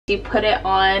You put it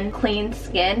on clean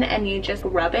skin and you just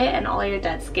rub it and all your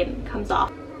dead skin comes off.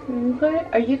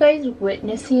 Are you guys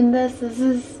witnessing this? This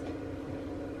is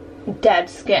dead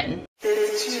skin.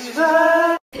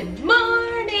 Good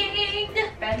morning!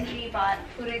 Benji bought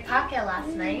furikake last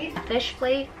night. Fish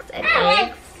flakes and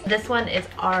eggs. This one is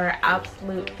our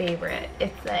absolute favorite.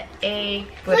 It's the egg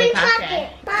furikake.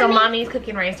 So mommy's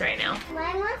cooking rice right now.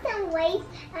 I want some rice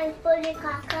and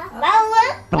furikake.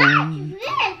 Mama, Furikake.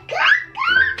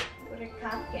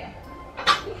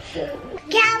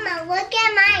 Grandma, look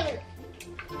at mine.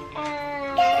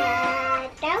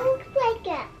 That looks like a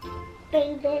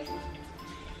baby.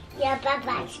 Yeah,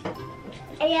 Baba.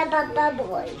 Yeah, Baba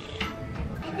boy.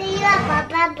 I think you're a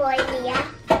Baba boy, Mia.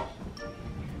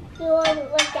 You want to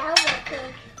look down with me.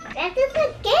 That is a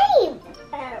game.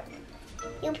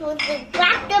 You put the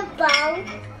grab the ball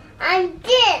on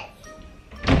this.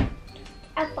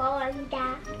 I fall on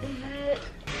that.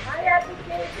 Hi, Happy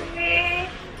Baby.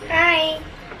 Hi.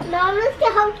 Mama's to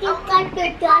help you got the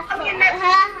dust. You're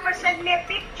not send me a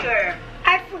picture. I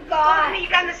forgot. You're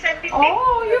gonna send me a picture.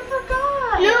 Oh, you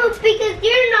forgot. No, because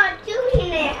you're not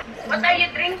doing it. What are you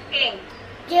drinking?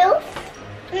 Juice?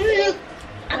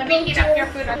 Let me heat up your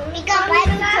food. We got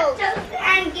Bible toast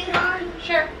and get on.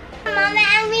 Sure. Mama,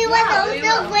 and we was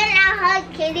also went at her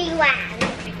kitty land.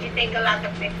 Did you take a lot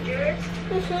of pictures?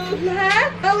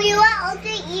 But we were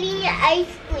also eating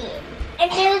ice cream. And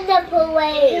there was a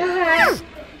parade.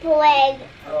 Parade.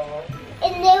 Oh.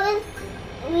 And there was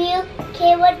real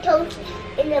carrot toast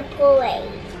in the parade.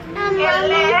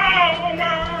 Elena.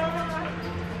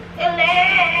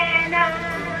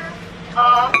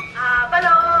 Oh,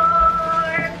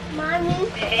 Avalor. Mommy.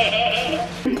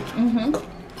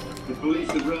 The police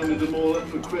have rounded them all up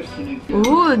for questioning.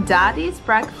 Ooh, Daddy's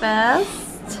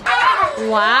breakfast.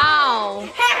 Wow.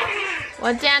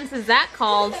 What dance is that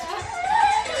called?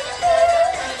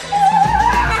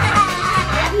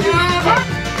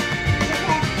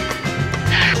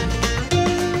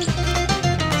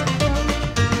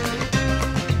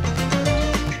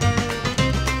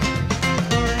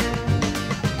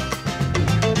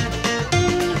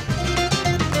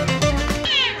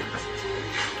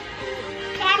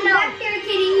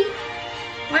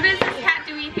 What is this cat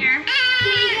doing here?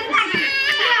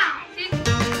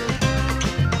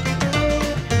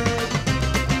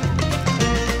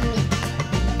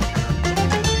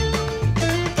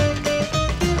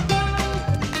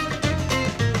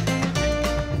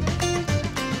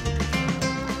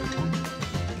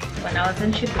 When I was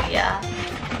in Shibuya,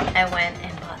 I went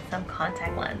and bought some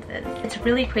contact lenses. It's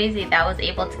really crazy that I was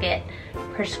able to get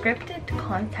prescriptive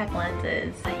contact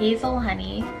lenses. Hazel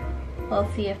honey. We'll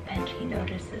see if Benji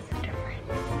notices the difference.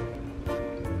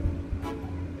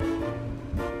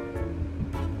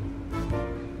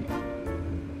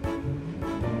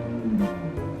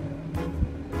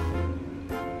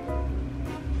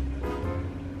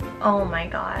 Oh my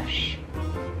gosh.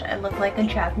 I look like a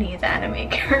Japanese anime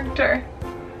character.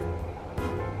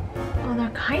 Oh, they're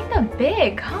kind of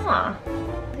big, huh?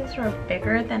 These are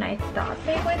bigger than I thought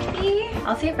they would be.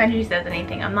 I'll see if Benji says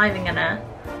anything. I'm not even gonna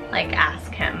like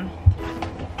ask him.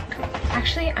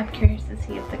 Actually, I'm curious to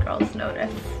see if the girls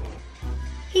notice.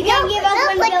 He's gonna give us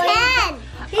 1 billion.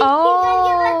 He's gonna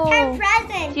give us 10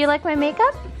 presents. Do you like my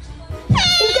makeup?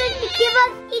 He's gonna give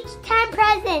us each 10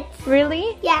 presents.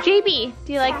 Really? Yeah. JB,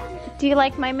 do you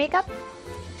like my makeup?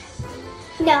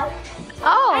 No.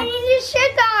 Oh. I need your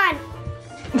shirt on.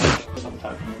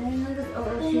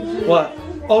 What?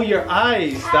 Oh, your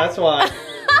eyes. That's why.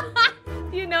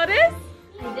 You notice?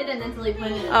 I didn't until he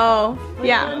pointed it Oh, out.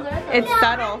 yeah. It's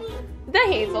subtle. The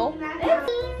Hazel.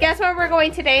 Guess where we're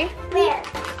going today? Where?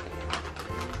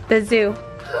 The zoo.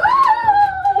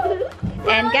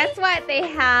 And guess what? They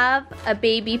have a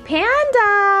baby panda.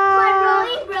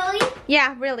 What, really?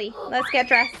 Yeah, really. Let's get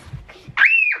dressed.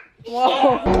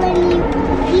 Whoa.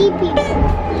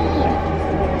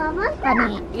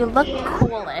 Honey, you look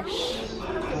coolish.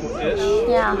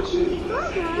 Yeah.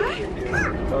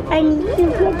 I need to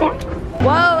get that.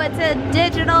 Whoa, it's a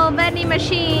digital vending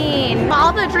machine.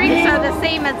 All the drinks are the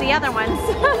same as the other ones.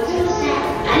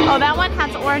 Oh, that one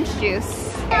has orange juice.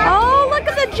 Oh, look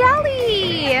at the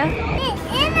jelly. It's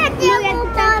in a jello,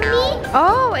 Mommy.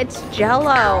 Oh, it's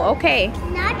jello. Okay.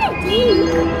 Not a drink.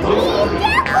 It's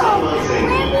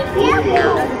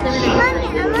jello. Mommy,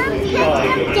 I want to catch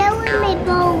some jello in my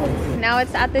bowl. Now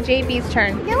it's at the JB's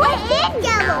turn. No, it is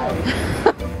jello.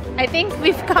 I think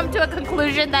we've come to a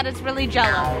conclusion that it's really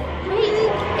jello. Wait,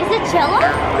 is it jello?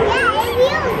 Yeah, it's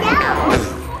real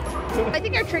jello. I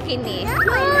think you're tricking me. No,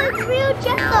 it's real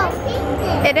jello.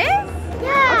 It is?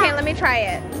 Yeah. Okay, let me try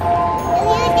it.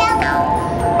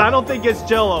 I don't think it's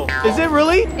jello. Is it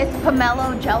really? It's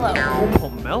pomelo jello.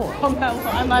 Pomelo.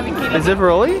 Pomelo, I'm not even kidding. Is it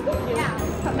really? Yeah,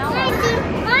 pomelo.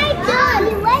 My God,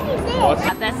 what is this?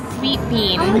 Got that sweet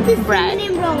bean bread.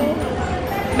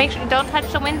 Make sure, don't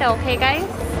touch the window, okay guys?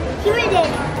 Here it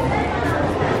is.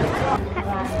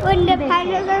 When the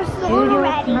pandas are so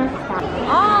ready.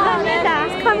 Oh,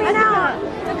 it's coming out.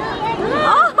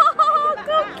 Oh,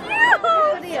 so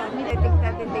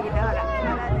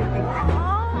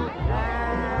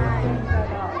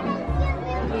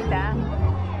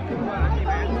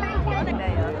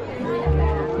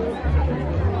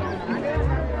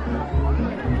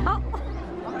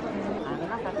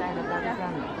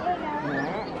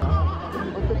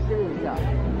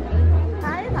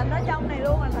Thịt ở trong này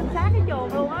luôn, thịt sát cái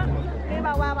chuồng luôn á. Đi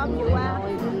bao qua bao nhiêu qua.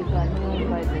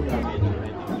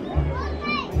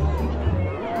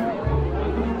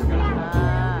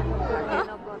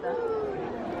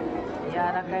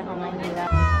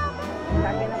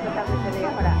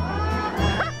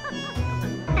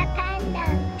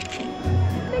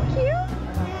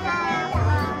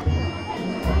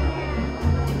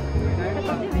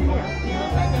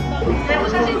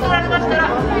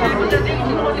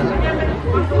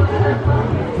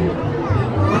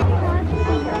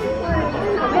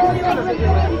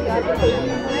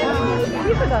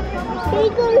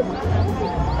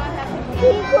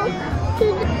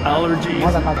 Allergies.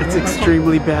 It's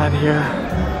extremely bad here.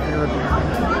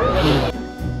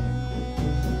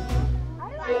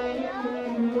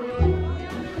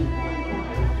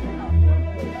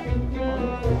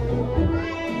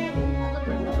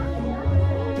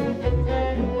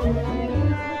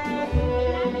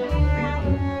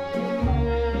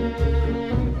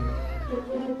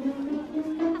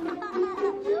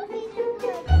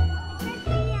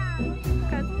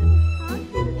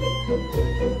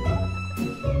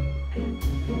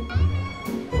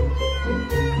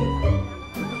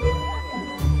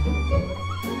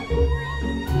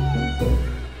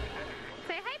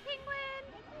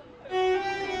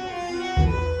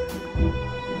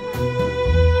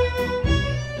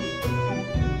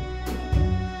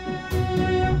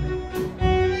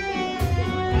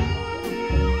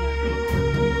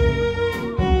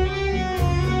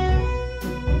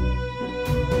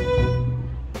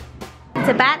 It's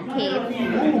a bat cave.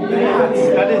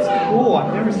 That is cool.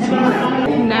 I've never seen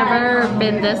that. Never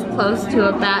been this close to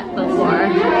a bat before.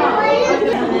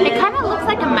 It kind of looks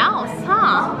like a mouse,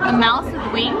 huh? A mouse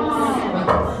with wings.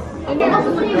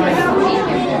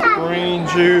 Green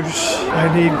juice. I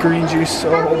need green juice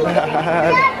so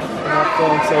bad. I'm not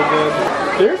feeling so good.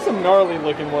 There's some gnarly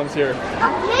looking ones here.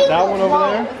 That one over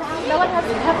there. That one has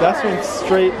pepper. That's one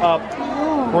straight up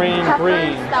green.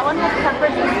 That one has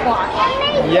peppers and squash.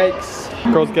 Yikes.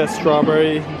 Girls got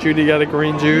strawberry. Judy got a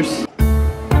green juice.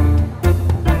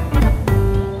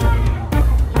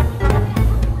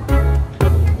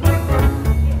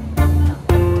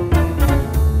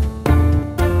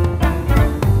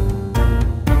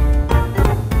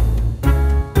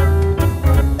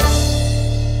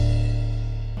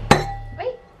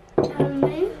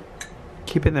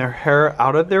 Keeping their hair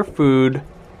out of their food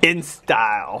in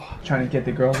style. Trying to get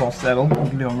the girls all settled. We're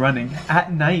gonna go running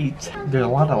at night. There's a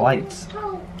lot of lights.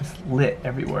 It's lit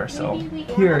everywhere, so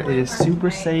here it is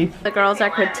super safe. The girls are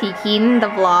critiquing the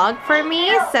vlog for me,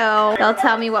 so they'll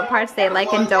tell me what parts they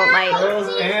like and don't like. Girls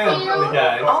and the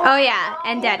guys. Oh yeah,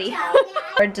 and Daddy.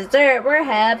 For dessert, we're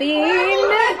having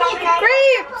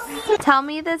grapes. Tell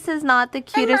me this is not the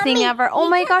cutest thing ever. Oh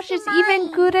my gosh, it's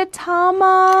even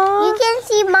Gudetama. You can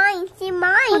see mine. See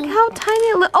mine. Look how tiny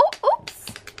it looks. Oh, oops.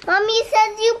 Mommy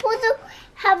says you're supposed to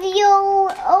have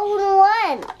your own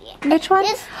one. Which one?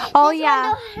 Oh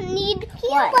yeah. One don't need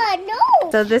Cuba,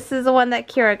 no. So this is the one that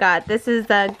Keira got. This is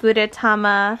the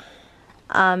Gudetama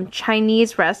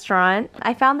Chinese restaurant.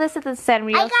 I found this at the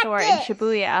Sanrio store in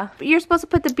Shibuya. You're supposed to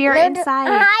put the beer inside.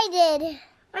 I did.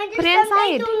 Put it inside.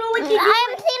 I don't know what to do.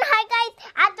 I'm saying hi guys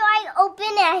after I open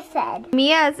it, I said.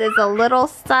 Mia's is a little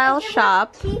style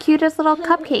shop. Cutest little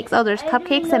cupcakes. Oh, there's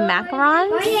cupcakes and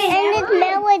macarons. And it's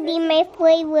Melody, my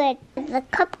favorite. The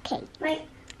cupcake. My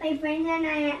friends and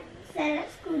I said at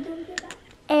school, don't do that.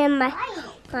 And my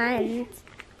friends.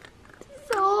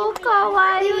 So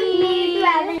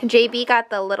kawaii. JB got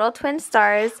the little twin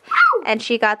stars and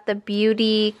she got the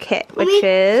beauty kit, which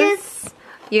is,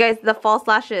 you guys, the false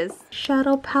lashes.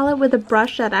 Shadow palette with a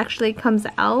brush that actually comes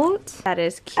out. That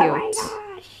is cute.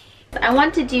 I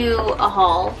want to do a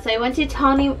haul. So I went to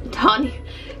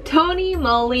Tony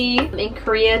Moly in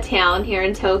Koreatown here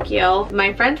in Tokyo.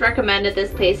 My friends recommended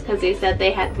this place because they said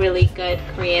they had really good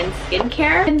Korean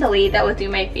skincare. And the lady that would do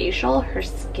my facial, her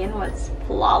skin was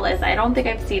flawless. I don't think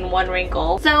I've seen one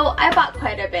wrinkle. So I bought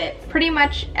quite a bit. Pretty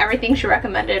much everything she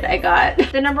recommended I got.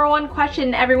 The number one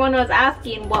question everyone was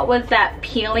asking, what was that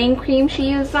peeling cream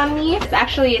she used on me?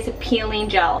 It's a peeling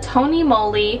gel. Tony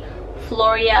Moly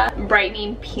Floria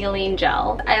Brightening Peeling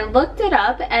Gel. I looked it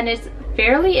up and it's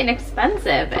fairly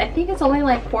inexpensive. I think it's only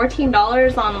like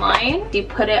 $14 online. You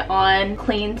put it on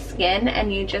clean skin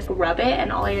and you just rub it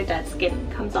and all your dead skin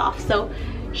comes off. So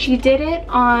she did it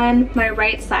on my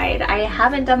right side. I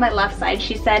haven't done my left side.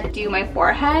 She said do my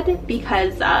forehead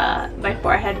because my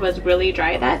forehead was really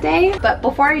dry that day. But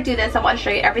before I do this, I want to show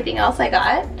you everything else I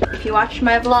got. If you watch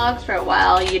my vlogs for a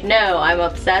while, you'd know I'm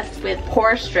obsessed with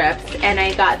pore strips, and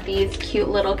I got these cute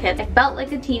little kits. I felt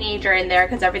like a teenager in there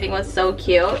because everything was so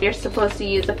cute. You're supposed to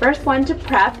use the first one to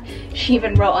prep. She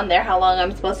even wrote on there how long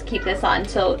I'm supposed to keep this on.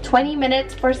 So 20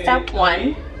 minutes for step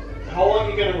one. How long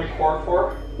are you going to record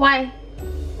for? Why?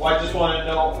 Well, I just want to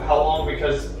know how long,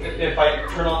 because if I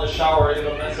turn on the shower,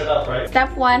 it'll mess it up, right?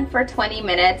 Step one for 20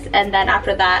 minutes, and then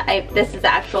after that, this is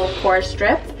the actual pore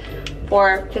strip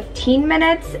for 15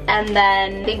 minutes, and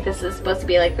then I think this is supposed to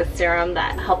be like the serum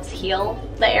that helps heal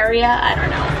the area. I don't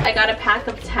know. I got a pack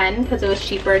of 10 because it was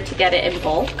cheaper to get it in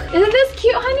bulk. Isn't this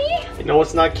cute, honey? You know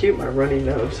what's not cute? My runny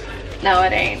nose. No,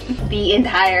 it ain't. The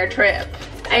entire trip.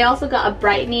 I also got a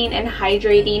brightening and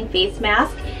hydrating face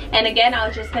mask. And again, I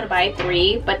was just gonna buy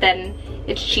 3, but then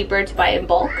it's cheaper to buy in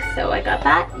bulk, so I got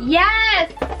that.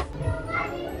 Yes!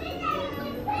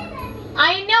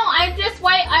 I know, I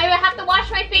have to wash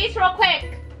my face real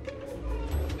quick.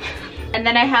 And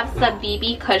then I have some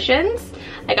BB cushions.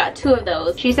 I got 2 of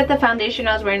those. She said the foundation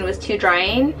I was wearing was too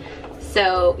drying.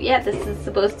 So yeah, this is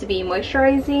supposed to be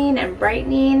moisturizing and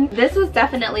brightening. This was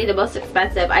definitely the most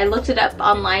expensive. I looked it up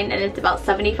online and it's about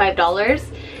 $75.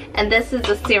 And this is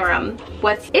a serum.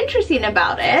 What's interesting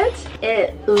about it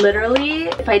literally,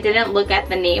 if I didn't look at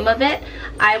the name of it,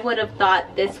 I would have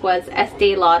thought this was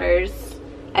Estee Lauder's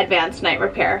Advanced Night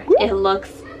Repair. It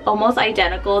looks almost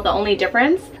identical. The only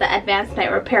difference, the Advanced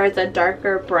Night Repair is a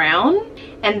darker brown,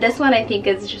 and this one I think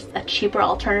is just a cheaper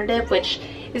alternative, which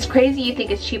is crazy you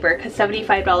think it's cheaper because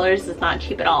 $75 is not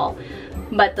cheap at all.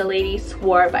 But the lady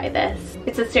swore by this.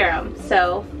 It's a serum,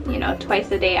 so, you know,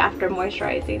 twice a day after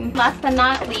moisturizing. Last but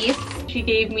not least, she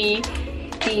gave me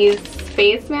these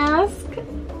face masks.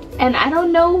 And I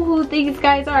don't know who these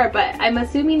guys are, but I'm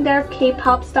assuming they're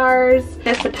K-pop stars.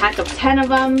 There's a pack of 10 of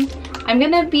them. I'm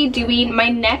gonna be doing my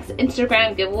next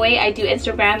Instagram giveaway. I do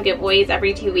Instagram giveaways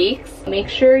every 2 weeks. Make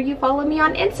sure you follow me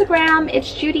on Instagram.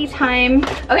 It's Judytime.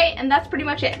 Okay, and that's pretty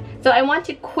much it. So I want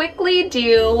to quickly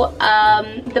do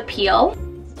the peel.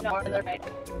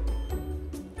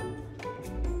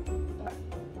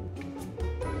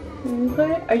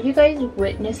 Okay, are you guys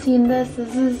witnessing this?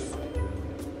 This is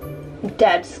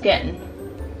dead skin.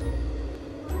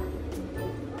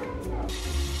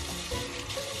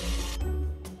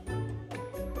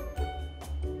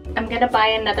 I'm gonna buy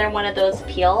another one of those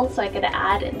peels so I could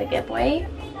add in the giveaway.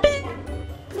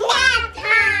 Nap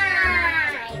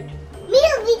time!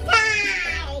 Movie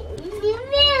time!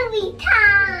 Movie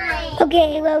time!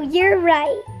 Okay, well, you're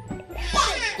right.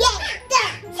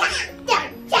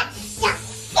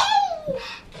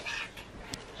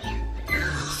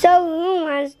 So who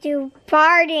wants to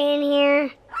party in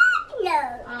here? No.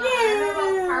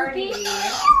 Party.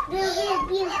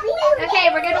 Okay,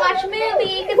 we're gonna watch a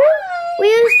movie.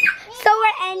 So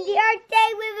we're ending our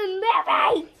day with a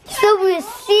movie. So we'll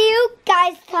see you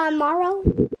guys tomorrow.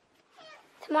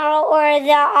 Tomorrow or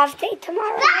the off day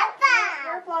tomorrow.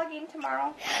 We're vlogging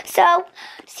tomorrow. So,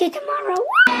 see you tomorrow.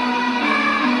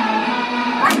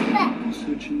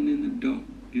 Searching in the dark,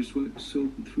 your sweat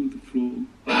soaking through the floor.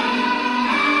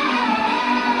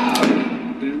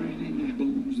 Buried in your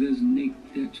bones, there's an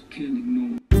ache that you can't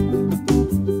ignore.